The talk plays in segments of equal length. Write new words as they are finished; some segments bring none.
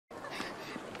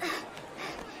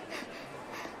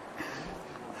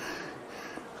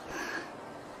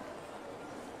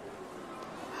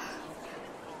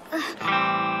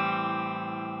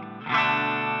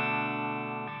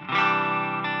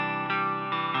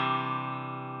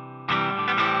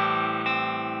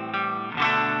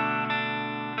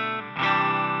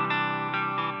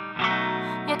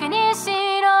やけに白い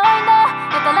んだ、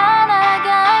やたら長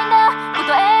いんだ、答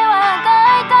えは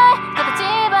大体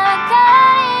形ばか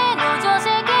りの常識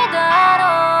だろ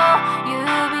う。指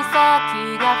先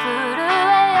が震え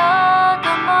よう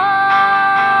とも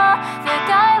正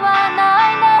解はな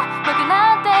いんだ、負けな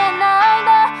んてないんだ。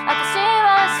私は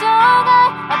生涯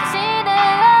私であ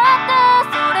って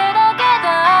それだけだ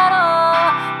ろ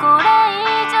う。これ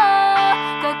以上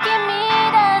かき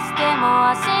乱しても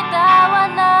明日は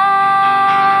ない。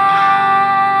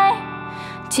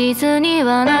地図に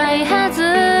はないはず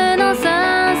の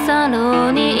三叉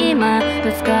路に今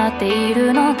ぶつかってい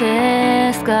るの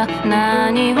ですが、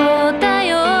何を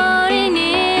頼り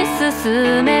に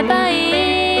進めば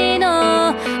いい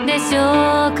のでし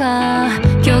ょうか。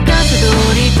教科書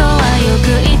通りとはよく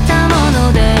言ったも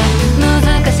ので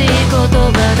難しい言葉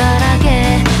だら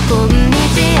け。こんに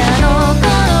ちはの頃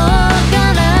か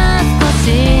ら少し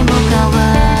も変わ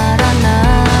らな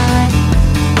い。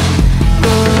こ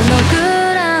の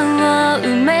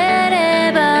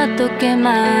解け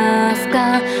ます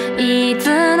か、い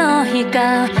つの日か。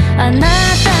あな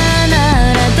たな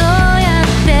らどうやっ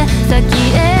て先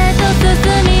へと進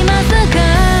みますか。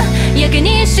やけ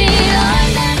に白いんだ、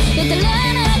やたら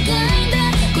長いんだ、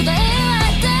答えは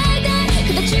大体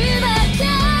形ばか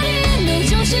りの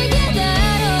常識だ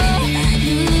ろう。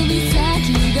指先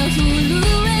が震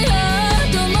えよう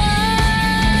とも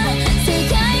正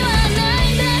解はな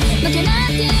いんだ、負けなん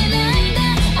てないんだ。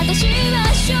私は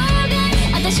生涯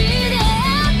私であ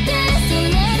ってそれ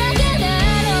だけだ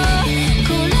ろう。こ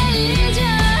れ以上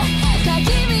かき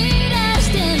乱し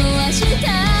ても明日は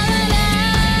ない。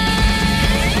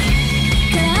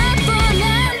空っぽな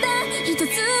んだ、一つ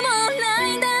もない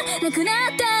んだ。なくな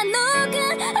ったのか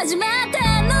始まった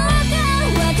のかわ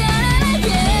からないけ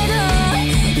ど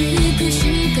行くし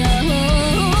か方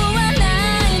法はな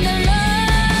いんだろ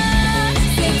う。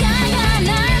世界がな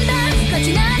んだ、価値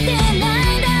なんてな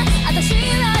いんだ。私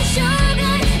は生涯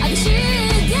私以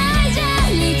外じゃ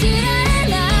生きられ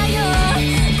ないよ。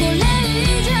これ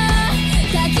以上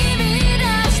かき乱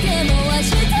しても明日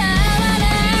はな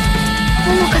い。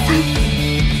桃香さん、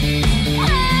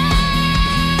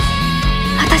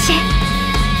私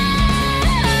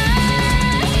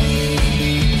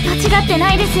間違って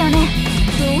ないですよね。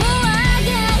どうあが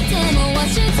いても明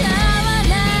日